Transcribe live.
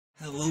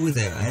Hello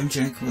there, I'm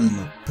GiantGrotle. I'm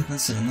a Pokémon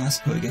Center.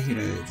 Last part we got here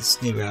to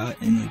this new route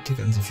and we took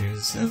on some shares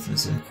and stuff. It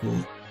was really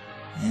cool.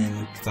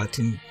 And we fought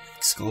Team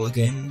Skull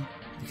again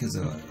because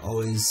they're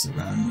always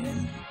around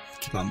and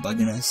keep on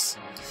bugging us.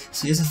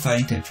 So here's a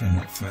fighting type train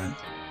up front.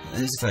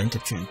 There's a fighting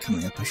type train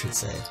coming up, I should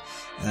say.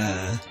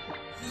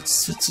 Let's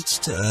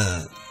switch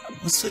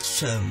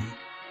to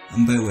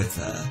Umber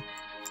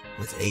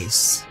with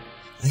Ace.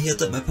 I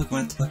healed up my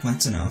Pokemon at the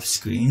Pokemon Center off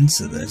screen,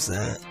 so there's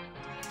that.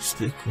 It's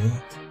pretty cool.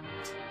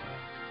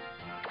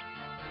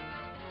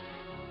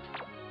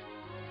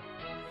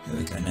 There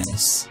we go,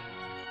 nice.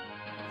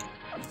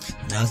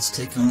 Now let's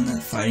take on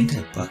that fighting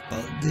type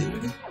Buckball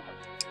dude.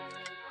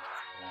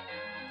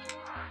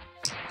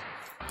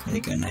 There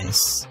you go,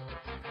 nice.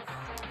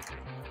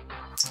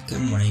 Good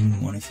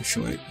morning for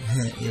short.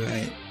 You're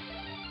right.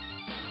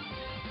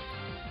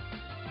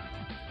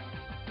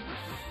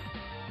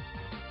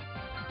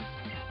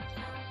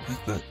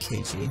 Talk about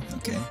KG,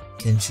 okay.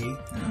 Kenshi,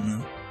 I don't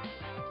know.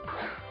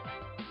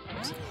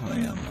 Oh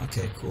yeah,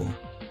 okay, cool.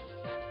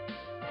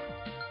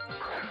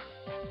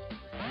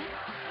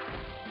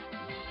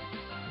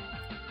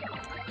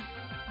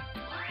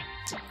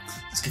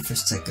 Let's go for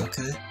Psycho,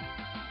 okay?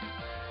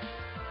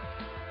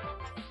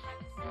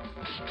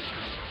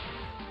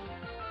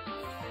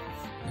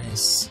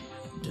 Nice.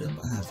 Did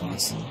about half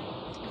awesome.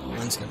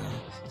 One's gonna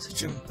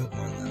switch up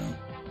Pokemon though.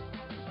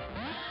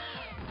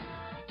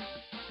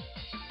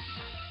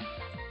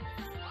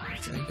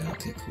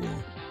 Okay, cool.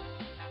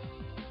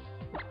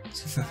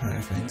 Let's go for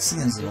Fire Fang. This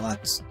thing has a lot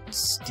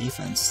of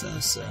defense though,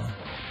 so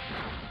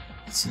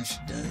let's see what she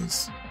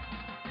does.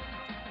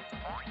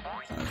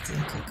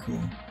 Okay,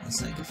 cool.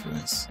 That's not good for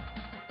us.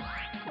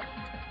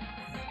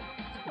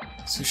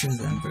 Switch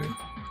with Ember.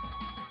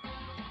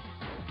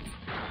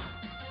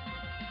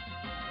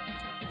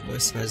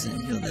 Voice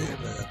President heal there,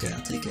 but okay,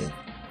 I'll take it.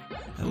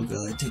 I will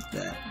gladly take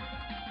that.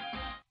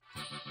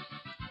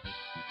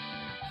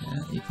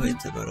 Yeah, you played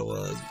the battle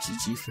well.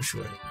 GG for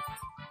short.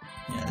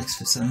 Yeah, that's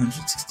for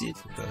 768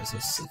 for dollars,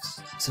 so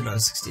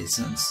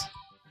 $6.68.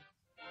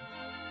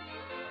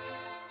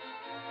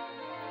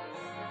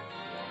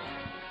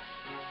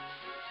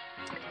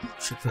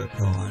 Should put a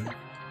pro on.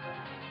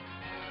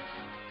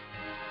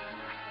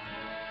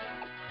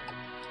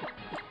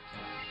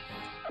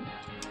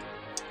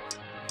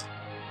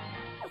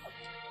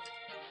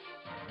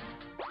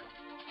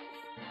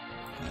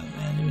 Oh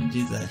man, I didn't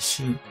do that,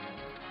 shoot.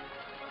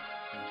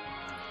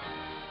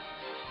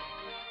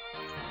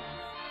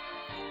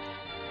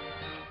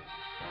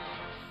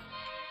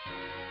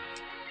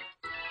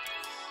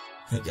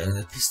 I got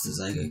another piece of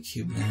the Zygo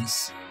Cube,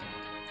 nice.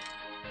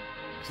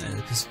 Got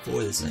another piece for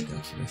the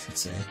Zygo Cube, I should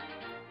say.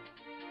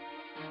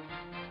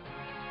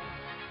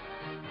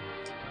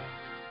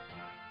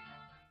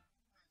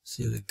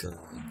 See the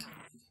going.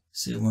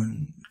 See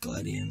one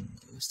Gladian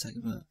I was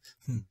talking about.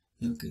 You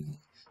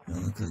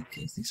don't look like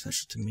anything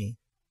special to me.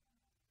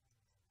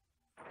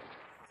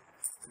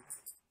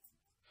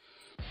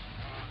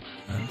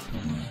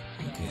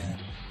 Okay.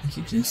 I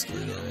keep doing school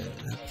together.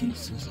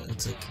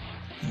 It's like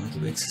I'm like a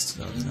big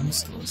sister of the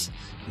numbskulls.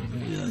 I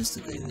realized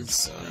that they did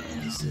this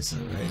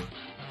alright.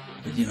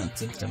 But you don't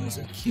think them was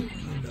are cute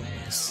when they're doing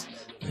this.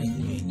 But I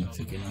mean, you're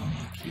picking on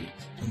how cute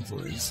and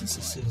for it since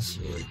it's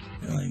really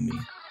annoying me.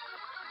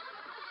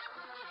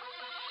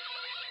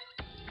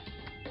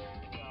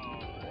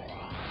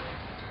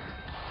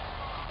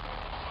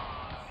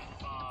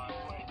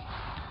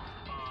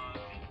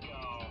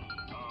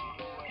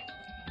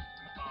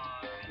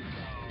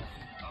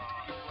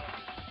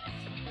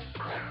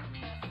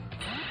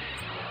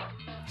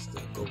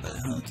 Go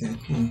back. Okay,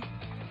 cool.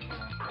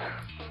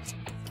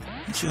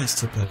 She has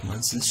 2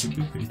 Pokemon, so this should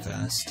be pretty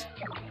fast.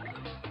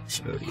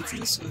 Should be able to get through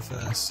this really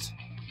fast.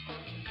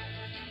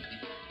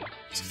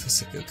 Let's go for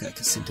Psycho Cat,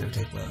 because Cinto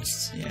take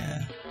most.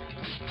 Yeah.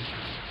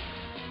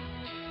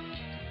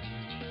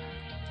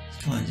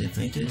 Come on, didn't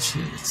faint it.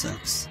 Shoot, it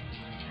sucks.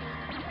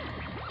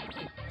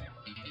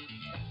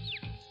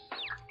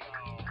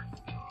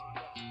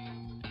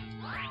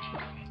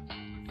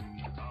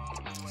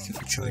 Let's go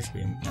for Charge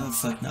Beam. No,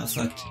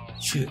 fucked.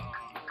 Shoot.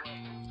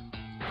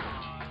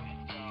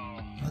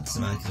 Well, it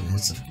doesn't matter because it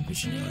hits some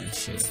confusion anyway.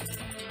 Shoot.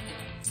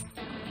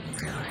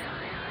 Okay.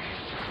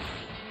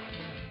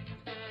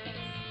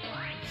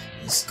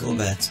 This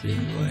Golbat's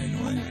being really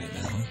annoying right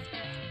now.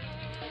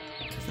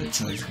 Go for a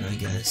Charge Beam, I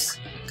guess.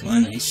 Come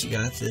on, Ace, you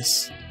got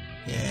this.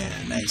 Yeah,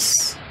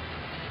 nice.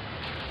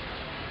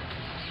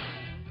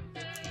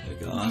 There we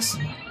go,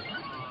 awesome.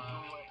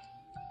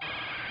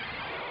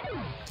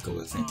 Go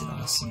with Fainted,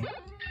 awesome.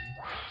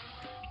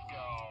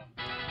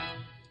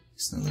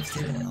 It's not left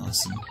there and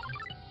awesome.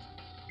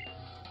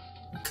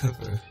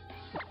 Recover.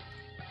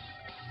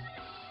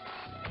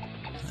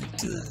 I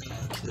do that.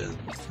 I'll do that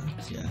with front,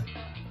 yeah.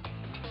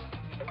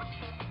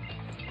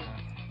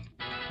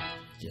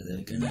 Yeah, there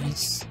we go,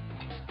 nice.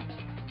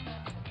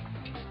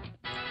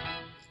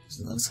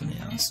 So that's gonna be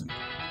awesome.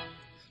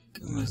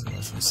 Go on to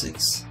level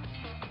 6.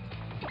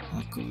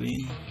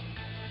 Aquavine.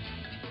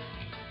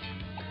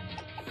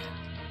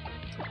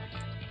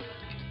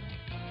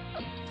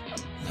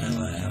 I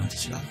don't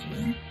teach it off of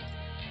him.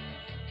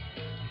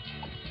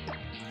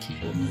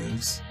 Keep all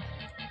moves.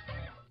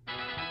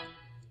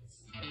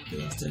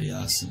 Good, that's pretty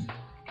awesome.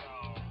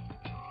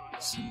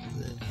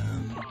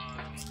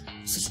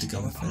 Switch to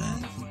Goma for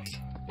that, I think.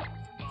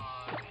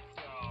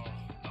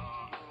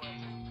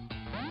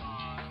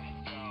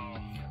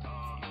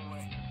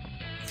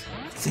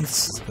 I think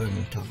this is the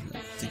Pokemon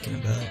I'm thinking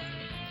about.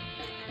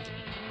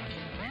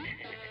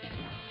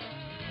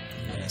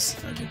 Yes,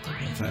 if I did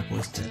Pokemon 5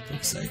 Poison type,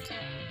 looks like.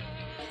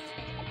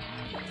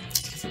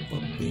 For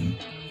Bubble Beam.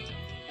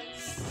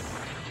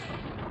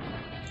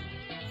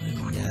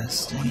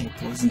 Yes, dang it,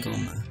 Poison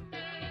Goma.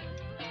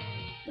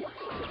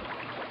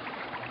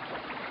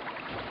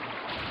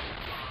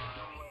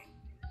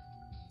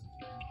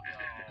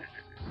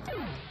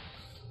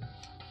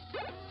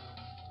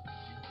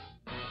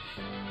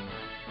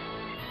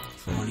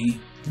 Phony.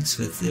 Thanks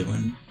for the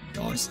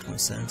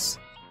 $1.20.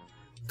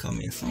 Call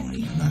me a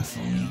phony, I'm not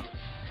phony.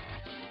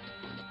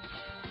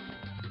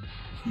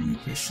 I'm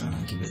pretty sure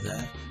I'll give it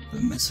that,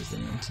 but mess with it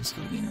until it's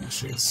going to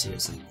show as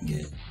serious as I can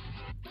get.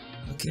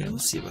 Okay, we'll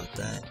see about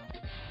that.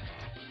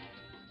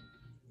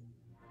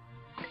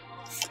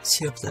 Let's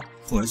heal up that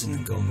Poison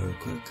and Goma real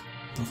quick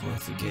before I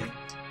forget.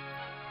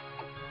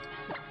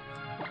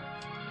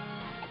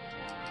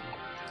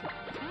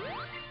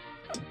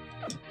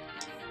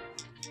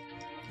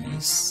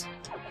 Nice.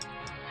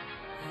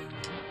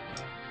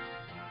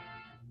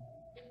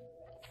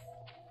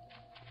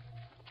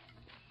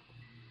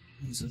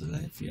 Use of the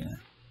life, yeah.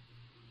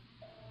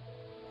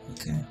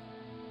 Okay.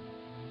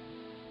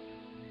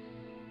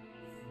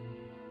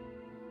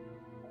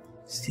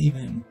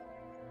 Steven.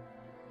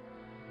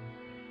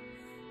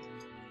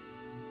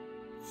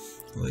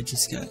 Oh, I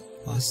just got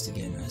lost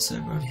again, so I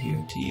brought it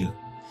here to you.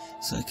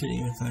 So I couldn't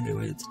even find her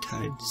way to the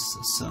Tide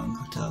Song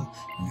Hotel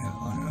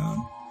on her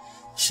own.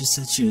 She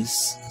said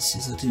she's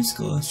left in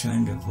school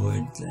trying to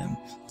avoid them.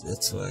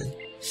 That's why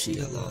she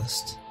got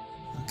lost.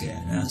 Okay,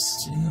 now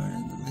she's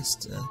ignoring the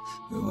list.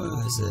 Royal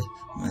has a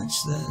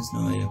match that has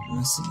no way of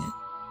missing it.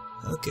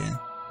 Okay.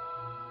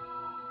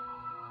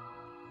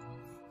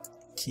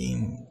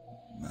 Team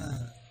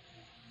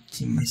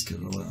Mask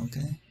Royal,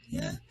 okay.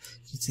 Yeah. Do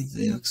you think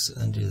they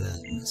undo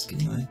that mask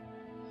anyway?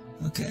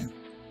 Okay.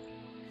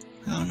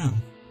 I don't know.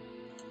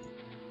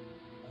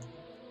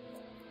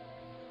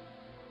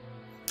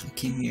 I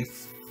came here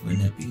for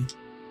Nebby,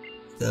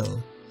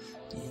 though,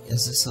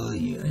 as I saw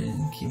you, I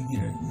didn't come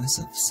here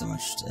myself so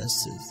much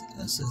as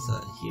I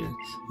thought here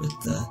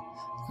with the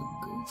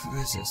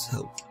professor's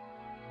help.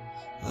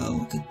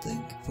 Oh, good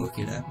thing. Poor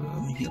kid, I will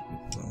help you,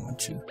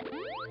 won't you?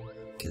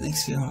 Okay,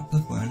 thanks for your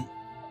Pokemon.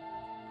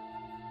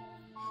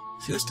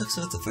 She always talks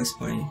about the first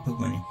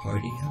Pokemon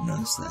party, I've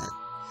noticed that.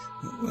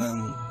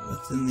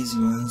 Within these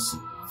ruins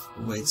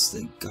waits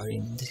the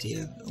guardian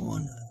entity of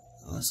one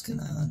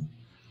Oscanon.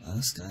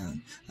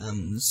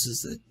 This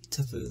is the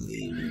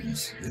Tefali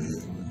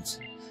ruins.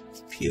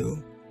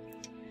 Pew.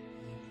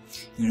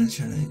 You're not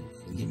trying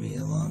to get me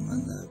along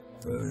on the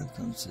road when it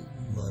comes to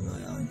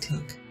my own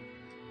took.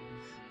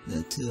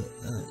 The two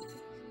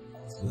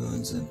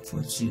ruins,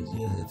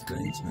 unfortunately, have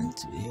guardians meant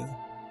to be here.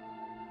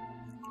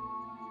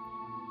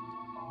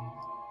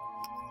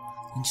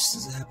 And just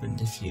as it happened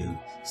if you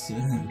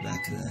Steven had it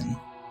back then.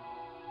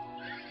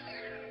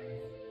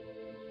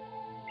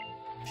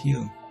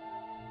 Pew.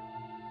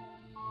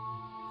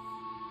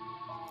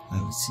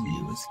 I would see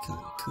you with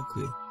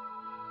Kukui.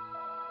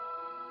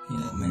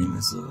 Yeah, my name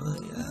is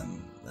Lily.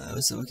 I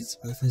was working as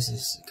Professor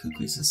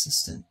Kukui's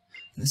assistant.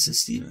 And this is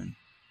Steven.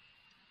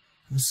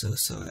 I'm so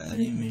sorry, I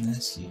didn't mean to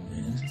ask you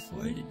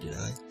before I did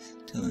I?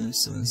 Tell me if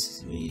someone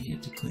sees me here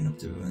to clean up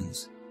the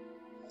ruins.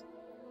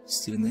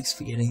 Steven, thanks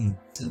for getting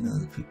to know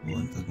the people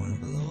in Pokemon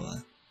of Aloha.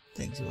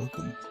 Thanks, you're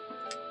welcome.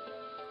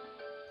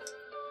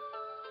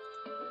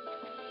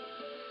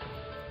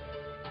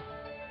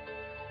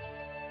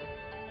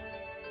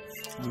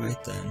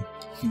 Alright then, you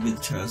can be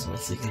the trials while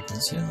thinking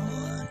things here on the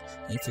line.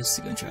 And if it's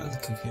the gun trial, then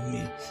cook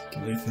me.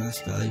 Get ready for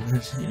hospitality,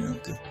 you know,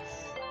 good.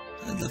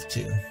 I'd love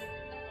to.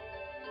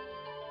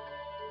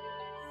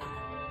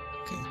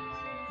 Okay,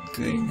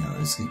 great, now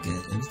let's get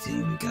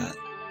everything we got.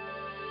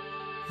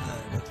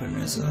 We're putting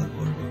us on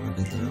board where we're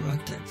good little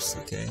rock types,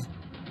 okay?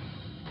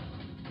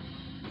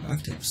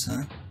 Rock types,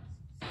 huh?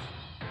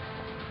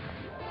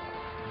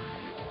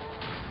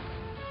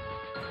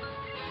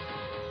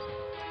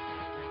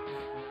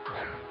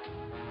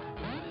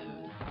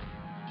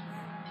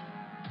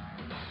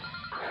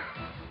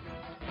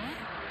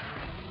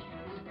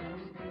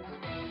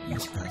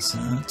 Let's pass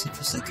on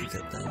 2%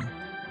 get them.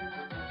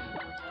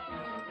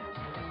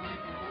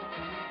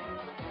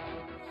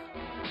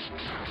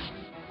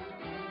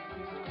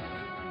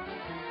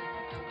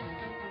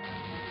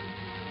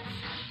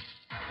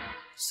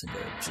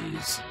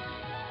 Jeez.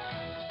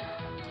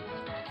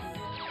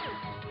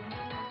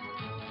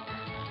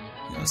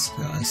 You're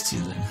surprised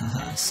too then,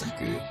 haha,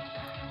 sucker.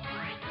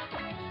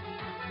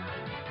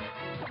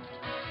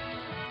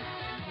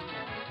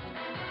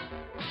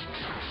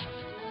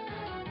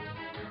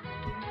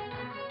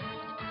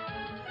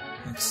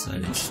 Looks so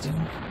interesting.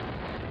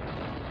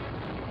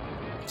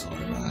 It's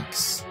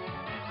works.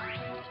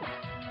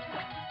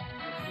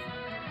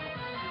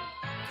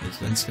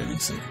 Like one spin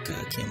looks like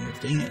can't move.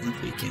 Dang it,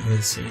 look, we can't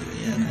move straight.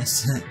 Yeah,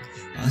 nice.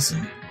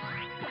 Awesome.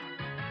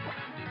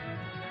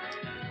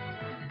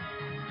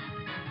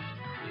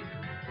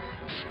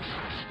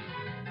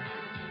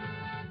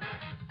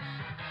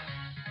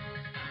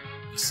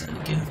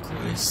 Start again, of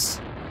course.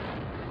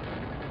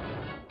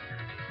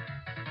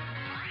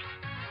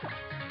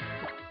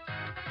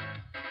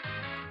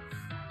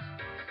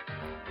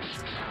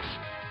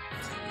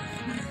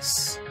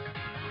 Nice.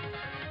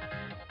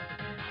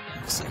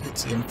 Looks like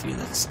it's good for you.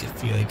 That's good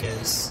for you, I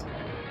guess.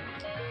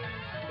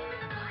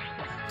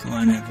 Come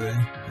on,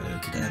 Ever. Oh,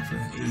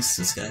 Cadaver. Ace,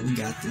 this guy, we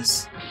got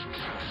this.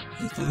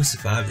 If we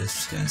survive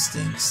this, guy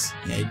stinks.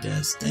 Yeah, he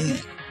does. Dang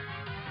it.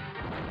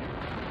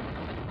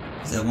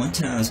 That one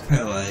time I was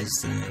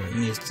paralyzed, and it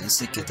made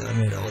that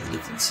made all the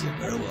difference here,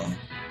 but oh well.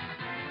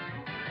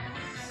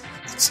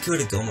 Let's go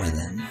to Gomer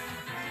then.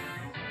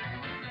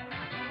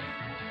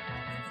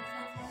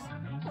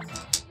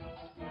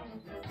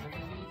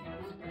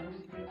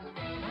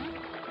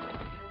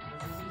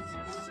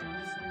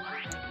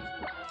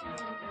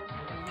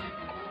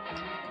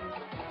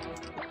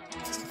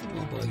 Let's get the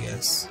bubble, I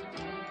guess.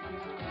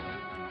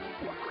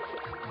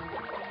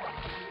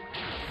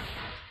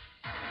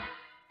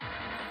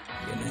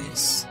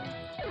 Nice.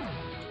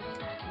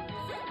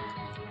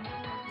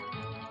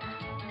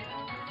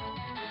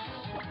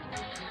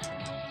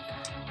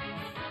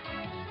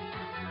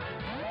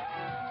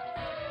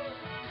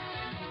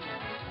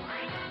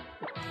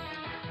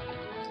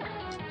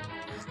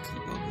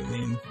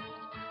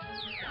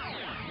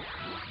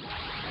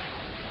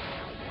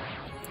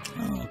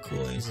 Oh,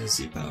 cool. He's a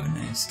sea power.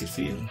 Nice. Good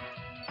for you.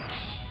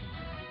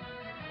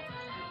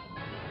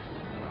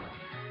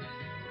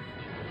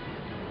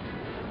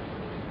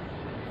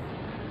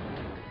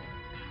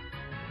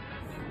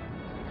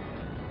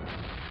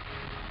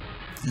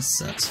 This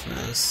sucks for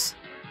us.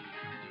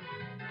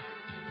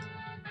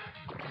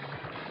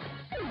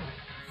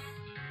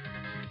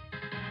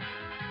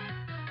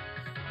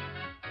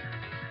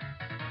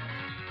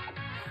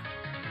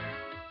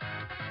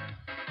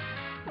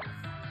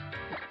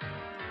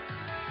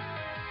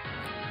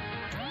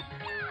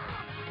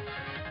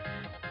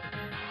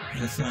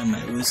 I feel I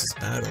might lose this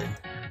battle.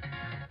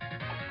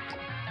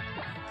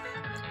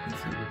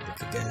 If we would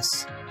pick a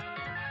guess.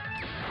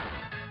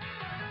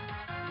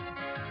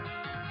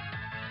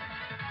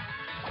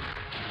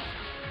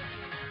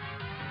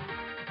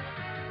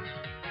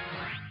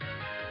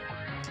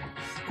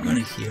 I'm gonna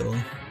heal.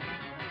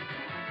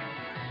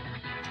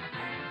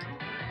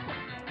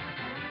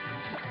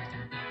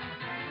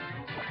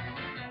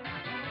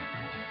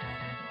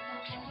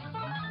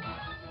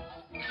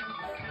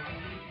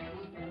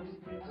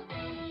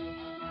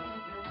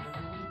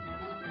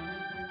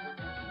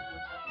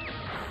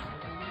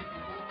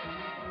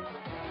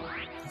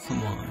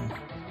 Come on.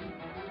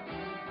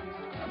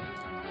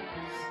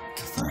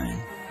 Okay, fine.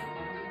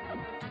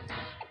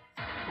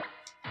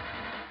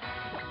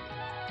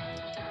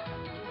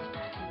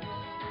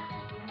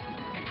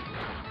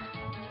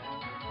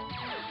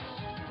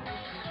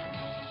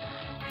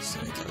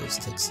 Sonic always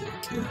takes the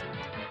kill.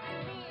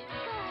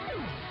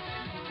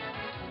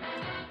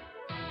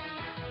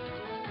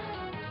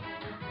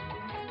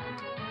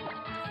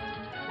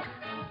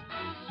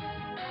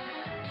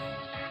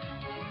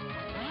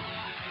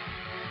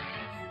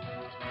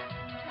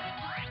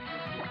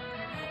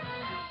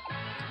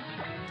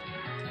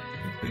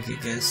 We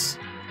could guess.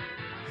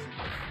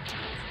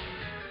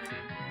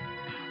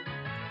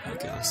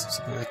 Okay, awesome.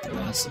 Super active,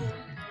 awesome.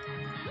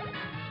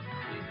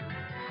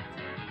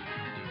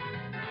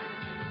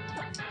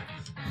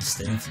 I'm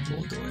staying for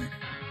Boldor.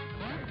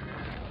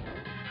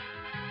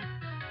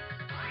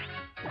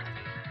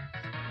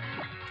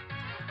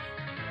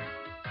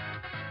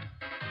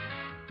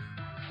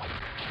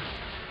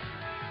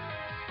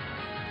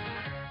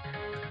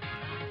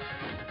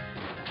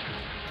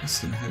 This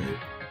is gonna hurt.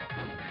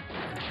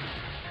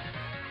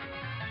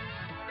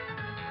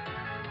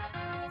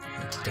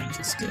 2 times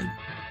is good.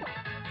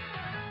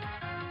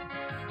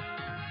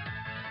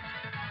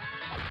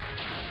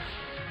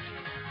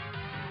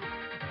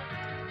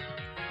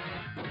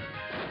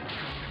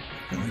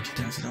 Only 2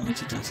 times, only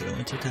 2 times,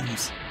 only 2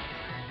 times.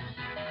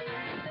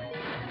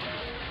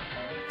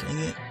 Dang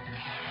it.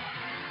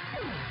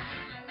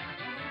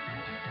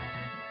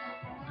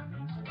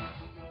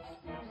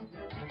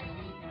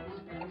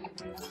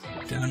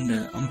 Down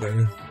to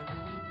Umber.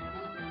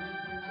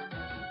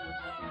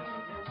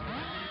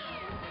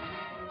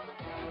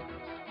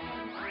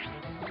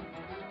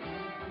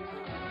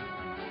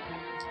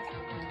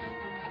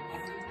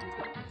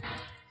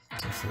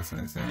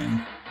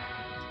 Fire.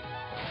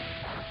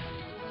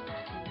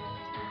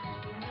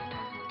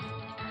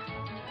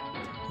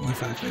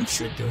 1-5 frame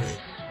should do it.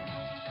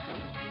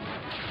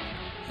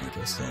 Only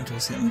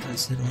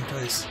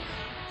twice.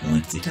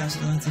 Only 3 times.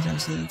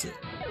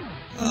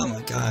 Oh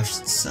my gosh,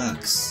 it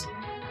sucks.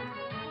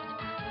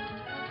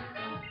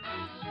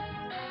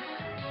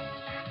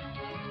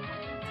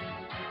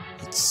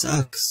 It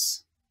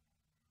sucks.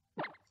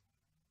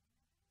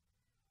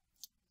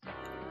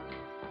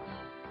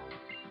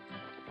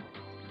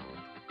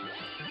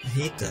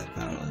 hate that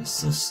battle, it's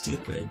so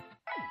stupid.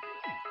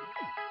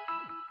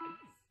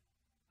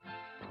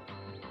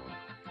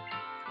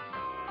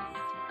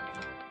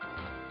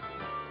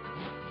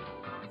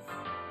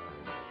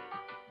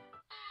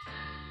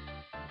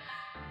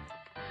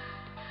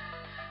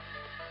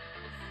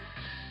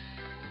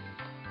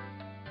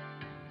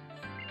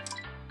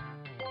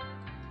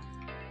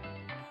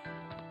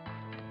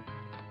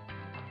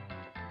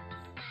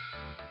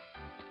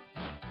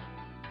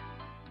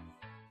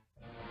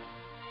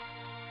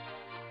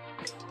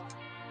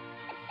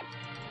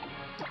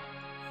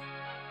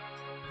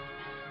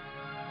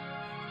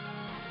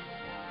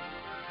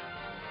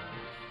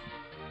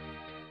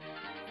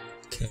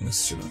 Okay,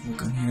 Mr.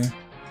 Bubblegum here.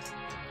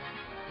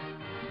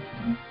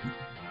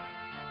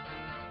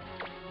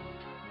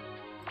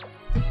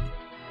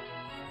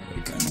 There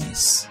we go,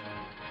 nice.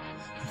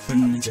 I'm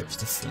putting the ninja up to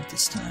the front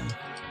this time.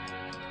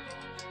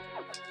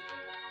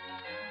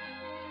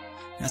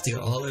 I have to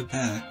go all the way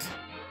back.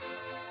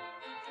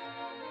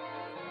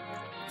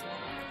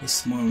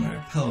 It's more of my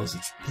repels,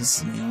 which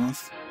pisses me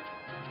off.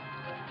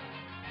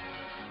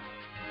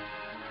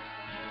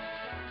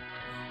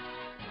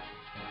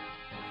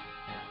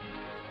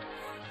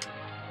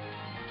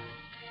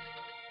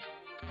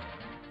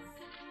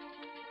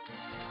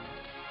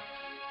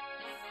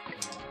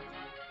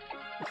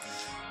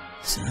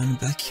 So I'm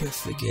back here,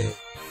 forget.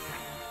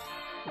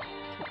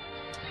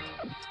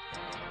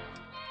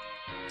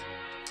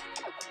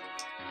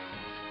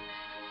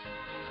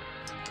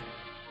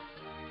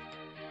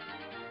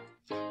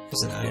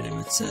 There's an item,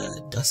 it's a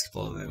dusk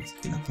ball where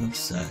everything up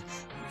post.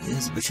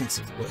 There's a good chance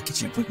of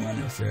catching a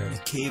Pokemon if you're in a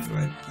cave or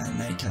at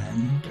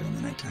nighttime, during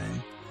the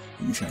nighttime,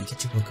 and you're trying to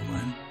catch a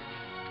Pokemon.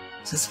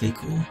 So that's pretty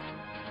cool.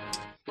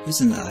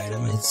 Here's another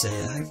item, it's a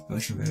high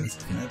proportion berry with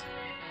picking up.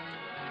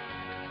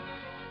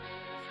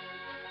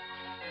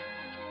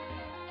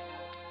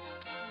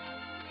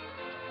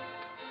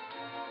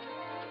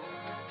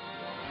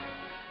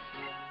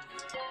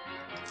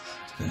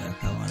 Put that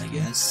pal on, I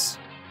guess.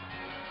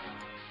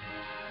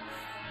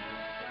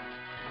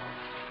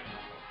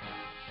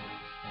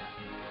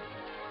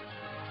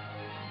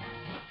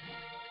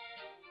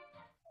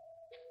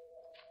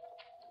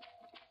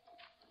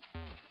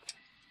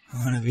 I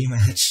wanna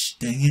rematch,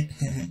 dang it.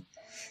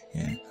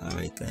 Yeah,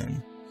 alright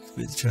then.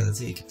 We try to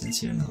take it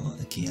here and a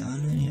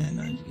Kiana. Yeah,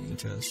 no, you can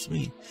try to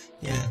sweet.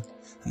 Yeah,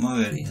 I'm all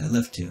ready. I'd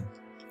love to.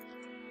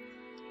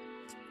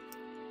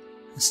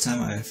 This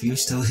time I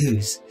refuse to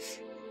lose.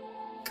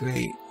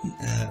 Great.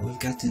 We've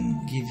got to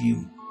give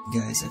you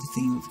guys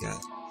everything we've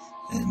got.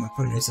 And my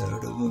partners are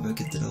over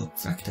get the little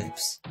rock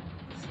types.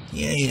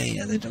 Yeah,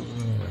 they don't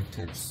know rock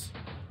types.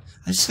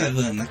 I just got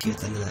really unlucky at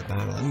the end of that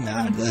battle. I'm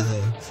mad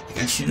though.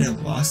 Like, I shouldn't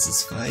have lost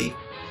this fight.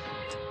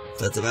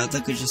 But the bad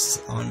luck was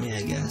just on me,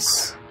 I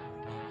guess.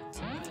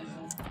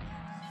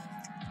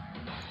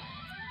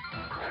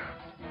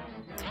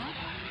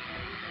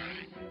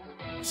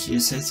 She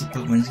just said some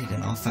Pokemon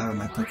taken all 5 of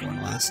my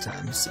Pokemon last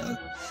time, so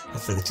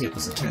hopefully the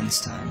tables will turn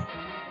this time.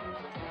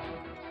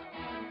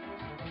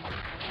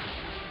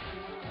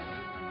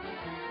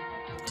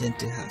 Didn't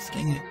do half,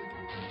 dang it.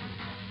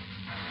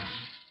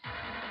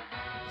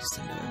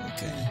 Still doing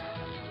okay.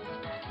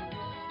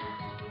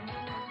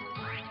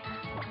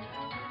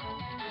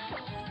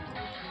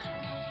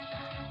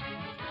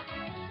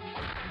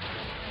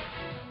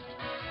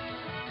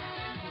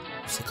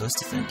 So close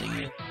to defending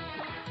it.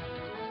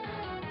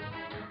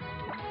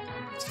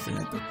 Defend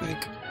that book break.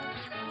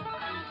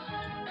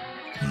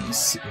 He's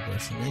super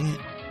potion, dang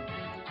it.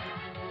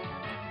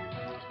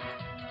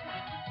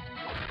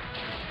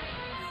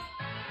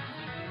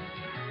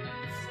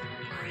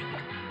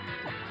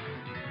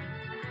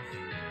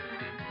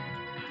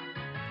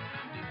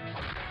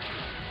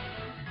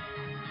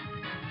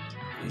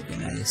 Very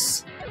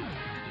nice.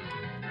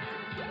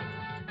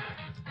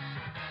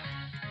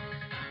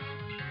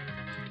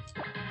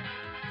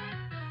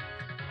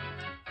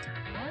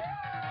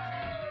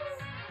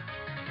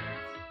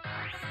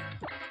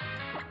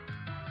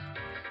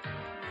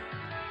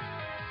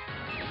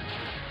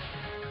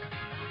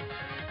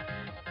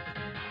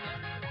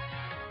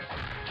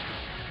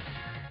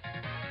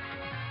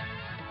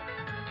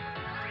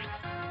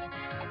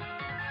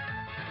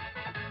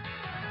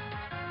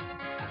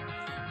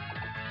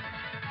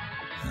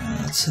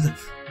 To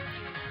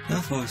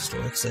the forest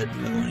store, because I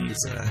really want to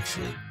use that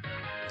actually.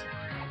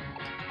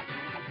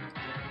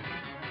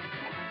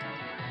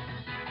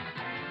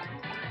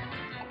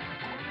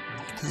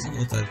 Doesn't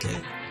look like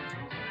it.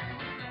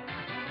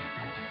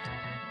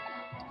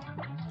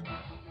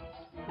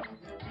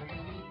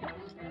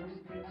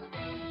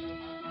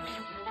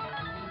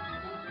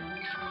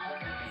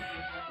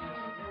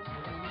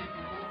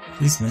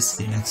 Please miss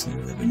the next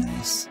one, that'd be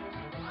nice.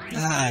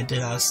 Ah, I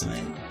did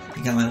awesome.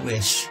 I got my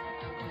wish.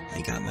 I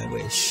got my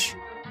wish.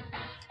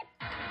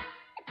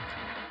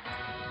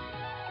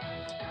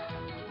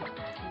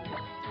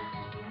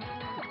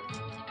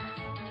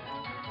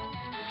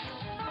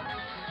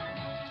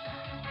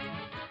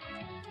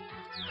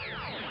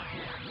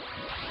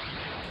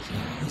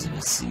 So,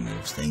 let's see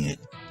moves, dang it.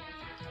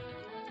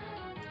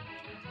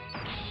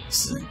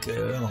 This isn't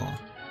good at all.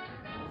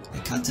 I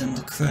caught them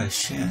to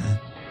crush, yeah.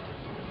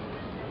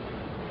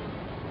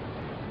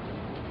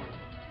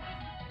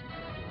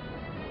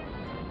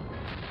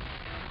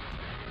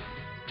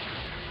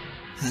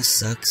 That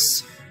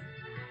sucks.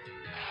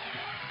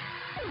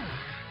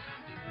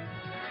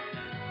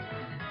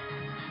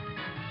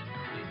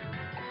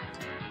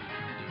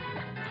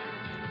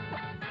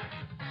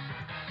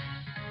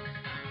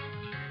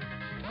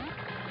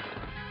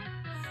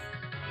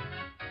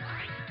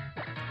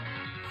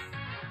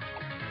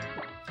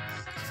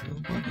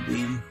 Bubble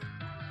beam.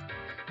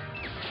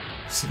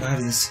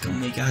 Survive this. Oh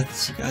my god,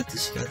 you got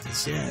this, you got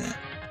this, yeah.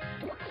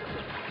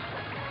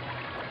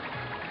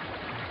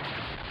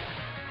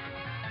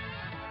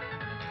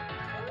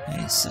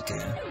 Nice, okay.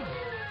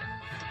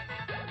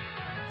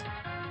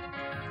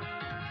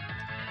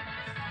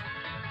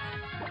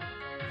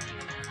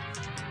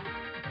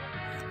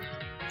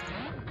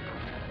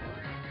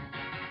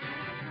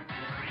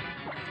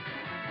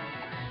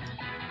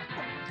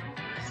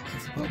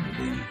 Bubble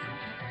beam.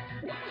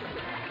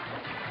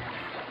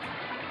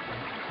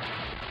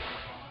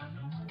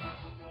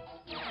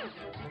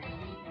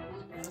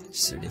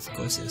 Sturdy, of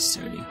course it's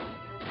sturdy.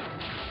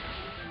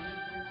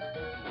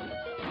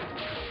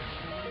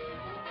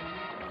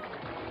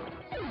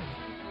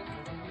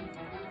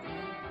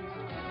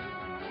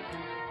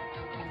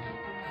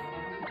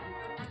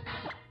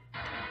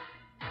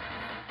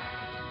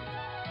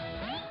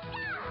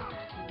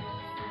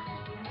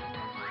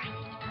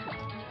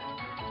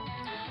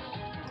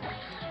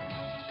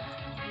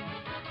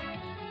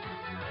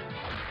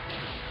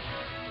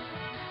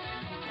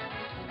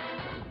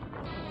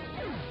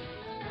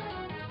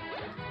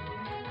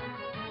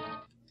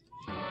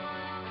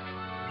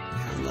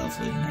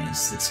 Lovely,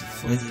 nice. It's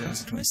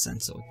 $40.20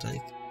 it looked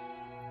like.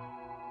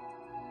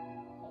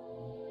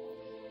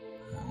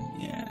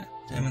 Yeah.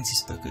 Diamonds he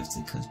spoke of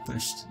the coast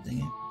pushed, dang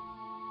it.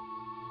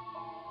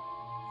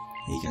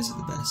 Hey, you guys are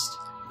the best.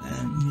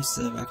 And use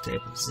the rock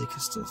type of the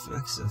crystal for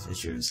extra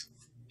fissures.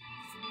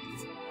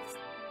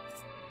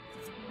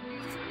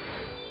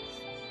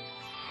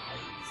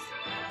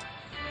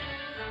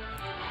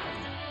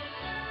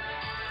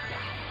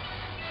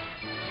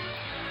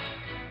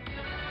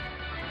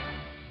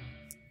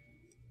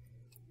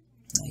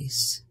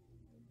 Nice.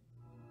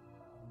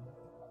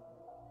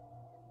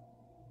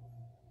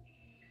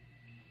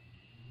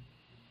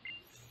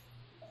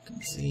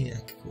 Come see, yeah,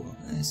 cool,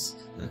 nice.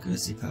 The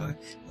accuracy power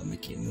will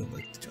make you move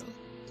like the jaw.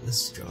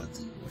 Let's draw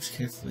the watch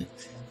carefully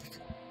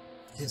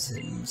because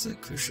it moves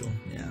like crucial,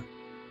 yeah.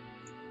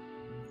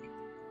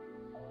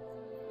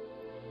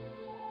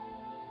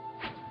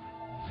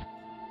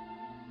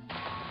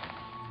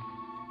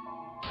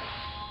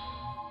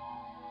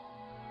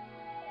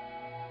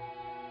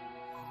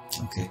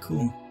 Okay,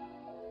 cool.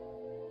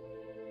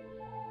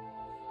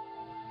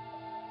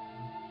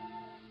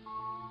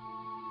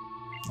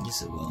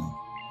 Use it well.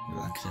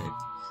 Rock type.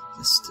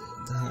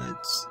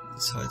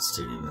 It's hard,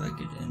 sturdy,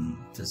 rugged, and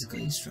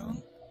physically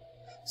strong.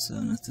 So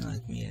nothing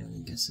like me, I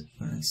guess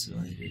opponents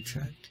will to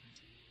attract.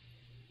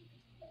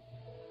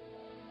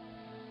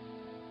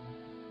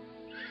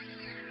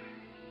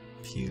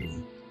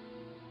 Pew.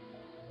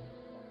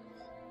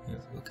 You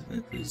have a book of my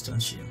please,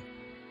 don't you?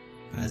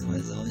 By the way,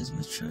 though, is a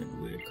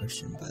weird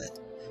question, but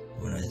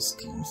when I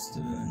comes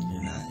through and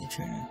you're not a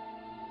trainer,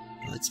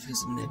 well, it's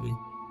because I'm maybe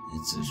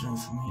it's original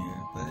from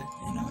here, but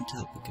I know to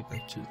help it get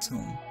back to its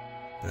home.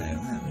 But I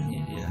don't have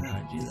any idea how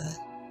to do that.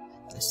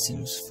 I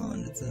seems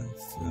fond of them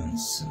for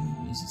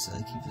some reasons, so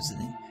I keep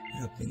visiting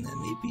and hoping that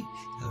maybe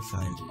I'll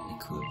find a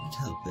code to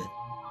help it.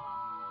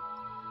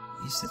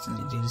 You said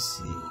something you do to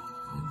see.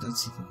 You don't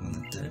see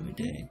Pokemon like that every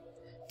day.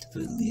 To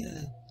put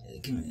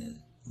give me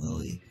a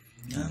lolly.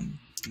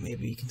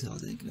 Maybe you can tell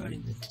the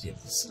Guardian identity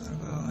of this out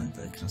of our line,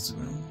 but it can also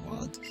run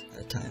wild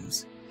at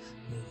times.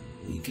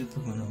 We give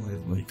Pokemon away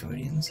avoid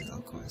Guardians at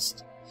all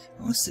costs.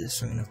 I want to stay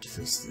strong enough to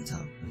face the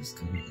top of his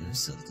community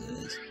herself there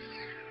is.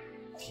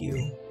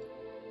 Phew.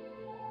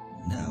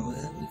 Now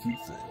we can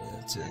fight,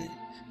 that's right.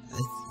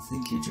 I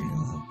think your journey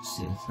will help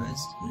see your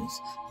friends when he's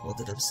hold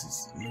it up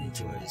since many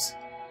joys.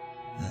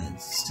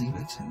 Just take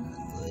back time on the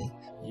way.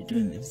 You're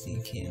doing everything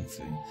you can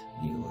for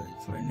your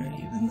partner,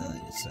 even though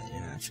it's not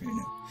your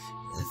trainer.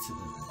 I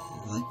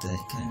like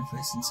that kind of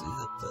person, so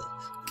help, but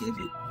give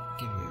her a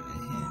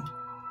hand.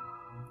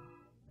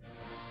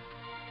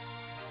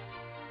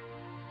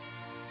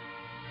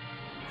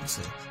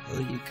 So, oh,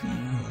 you come on,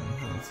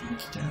 how often you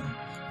down?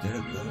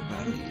 Gotta blow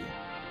about you.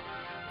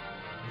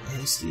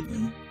 Hey,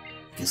 Steven,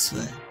 guess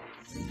what?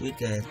 The weird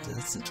guy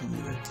that's told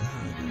me that the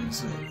Hunter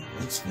was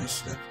once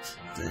finished up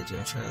the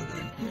idea trial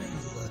that you're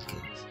another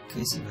lucky.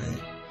 Crazy,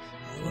 right?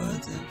 Well,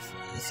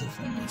 that's a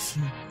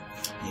foundation.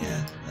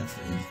 Yeah, I've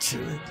been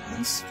through it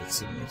once, but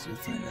soon we'll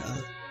find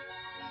out.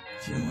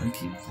 If you don't want to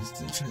keep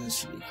the trial,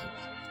 should be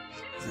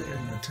there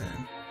in no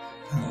time.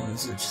 How long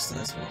is it just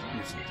last about the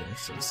usually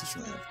demonstrates the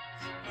trial?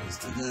 Is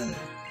that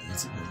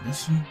it's a good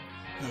mission?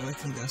 No, I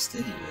think I'll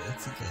stay here. I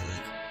think I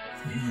like,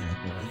 yeah,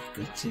 but I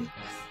could too.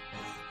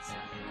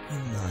 I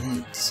don't know, I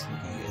hate to see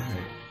people get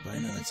hurt, but I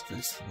know it's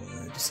this first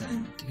when I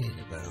decided to get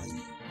a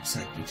battling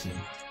cycle team.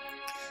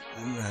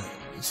 I'm not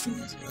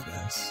extremely as well,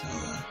 guys.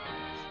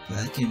 But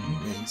I can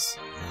raise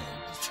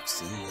the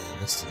tricks and the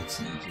rest of the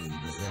team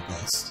do their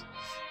best.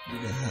 You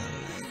know how,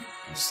 right?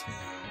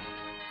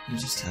 You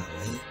just how,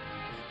 right?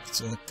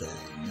 That's what the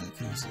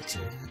Yakuza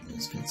had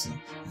those kids and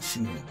I'll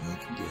show you what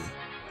I can do.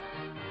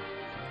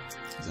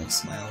 Cause all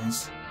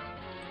smiles.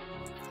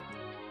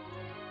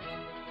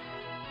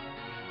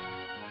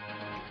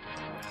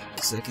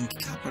 So I can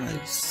cop on a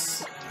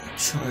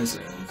Charizard,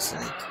 it looks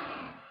like.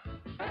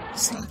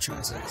 It's not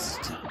Charizard,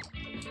 it's a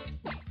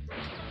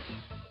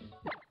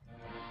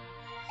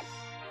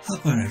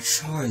hop on a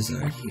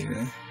Charizard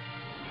here.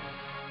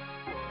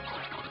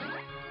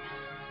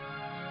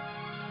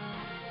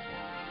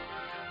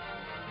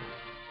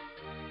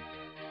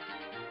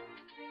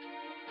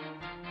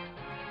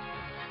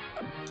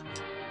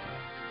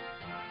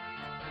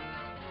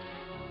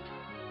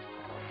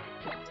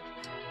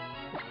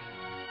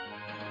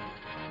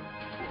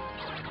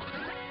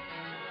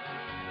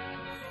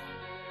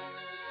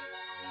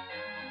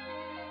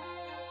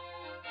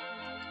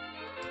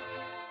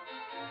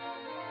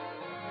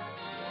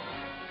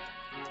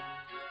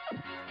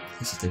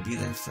 I should have to be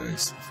there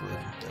first before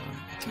I'm done.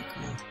 Okay,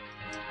 cool.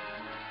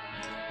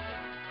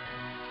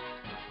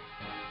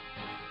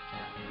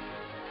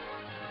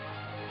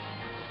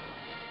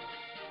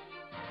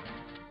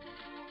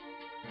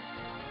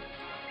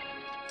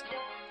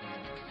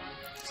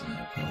 So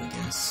I'll probably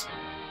guess.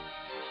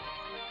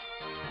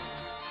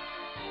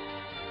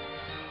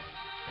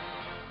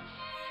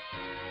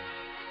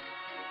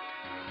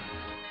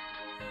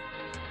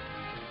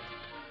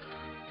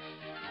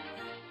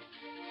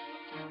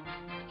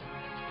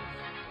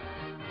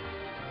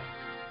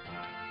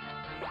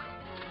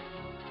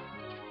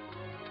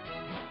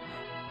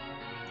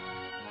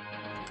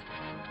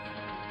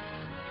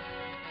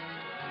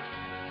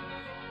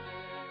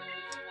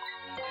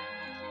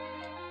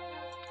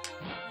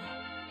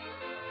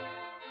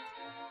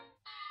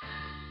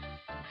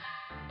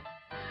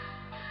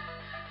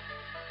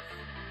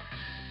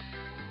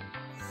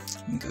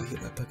 Let me go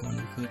hit my Pokémon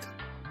real quick.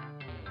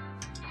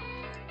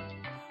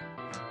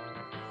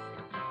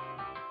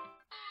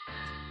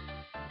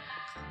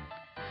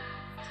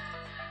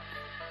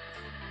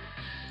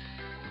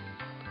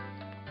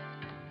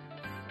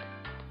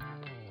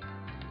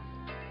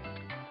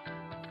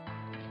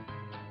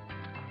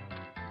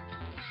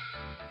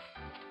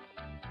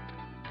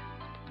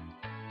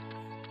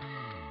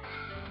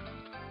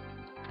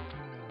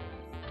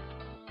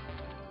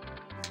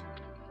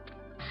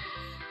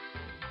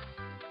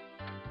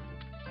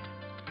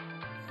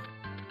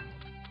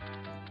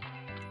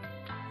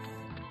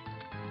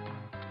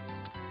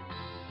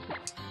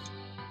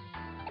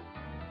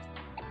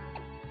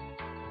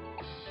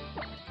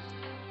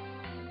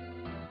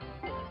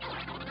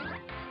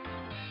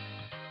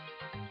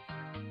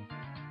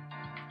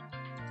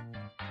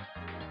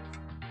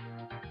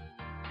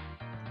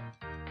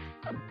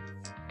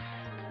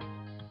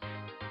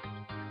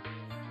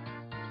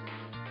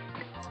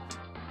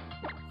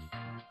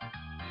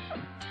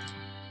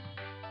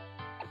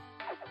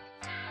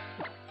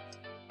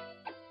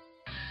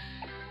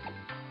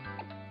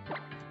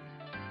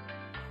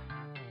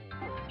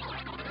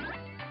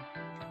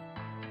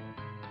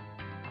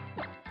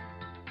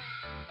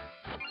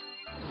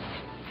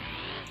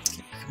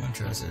 Come on,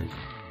 Charizard.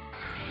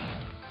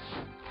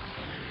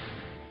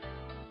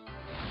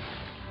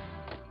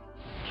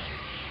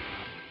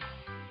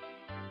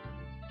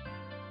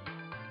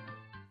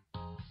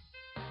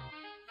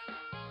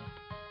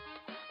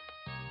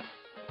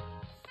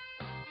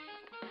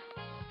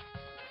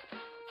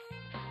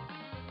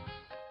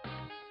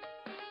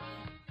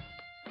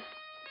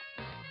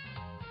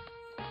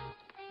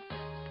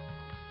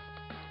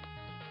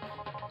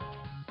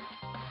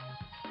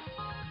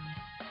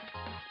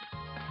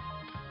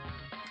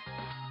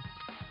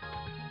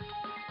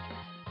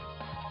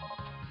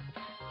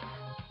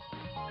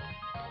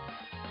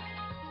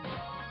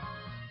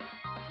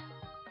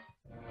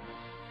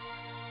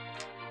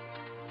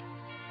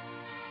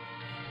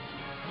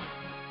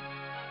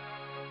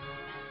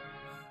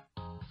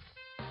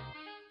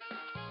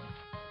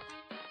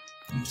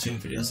 In between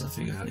videos, I'll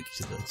figure out how to get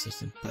to the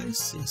certain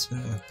place. Yes, but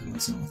I put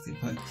myself on the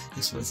pipe.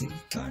 This was I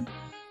think gone.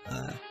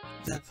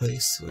 That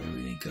place where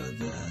we didn't go,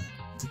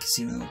 the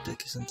casino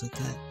deck or something like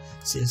that.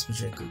 See this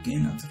Majenko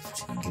again.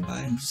 I'm goodbye,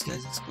 and just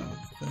guys explore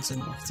once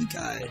I'm off the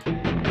guide.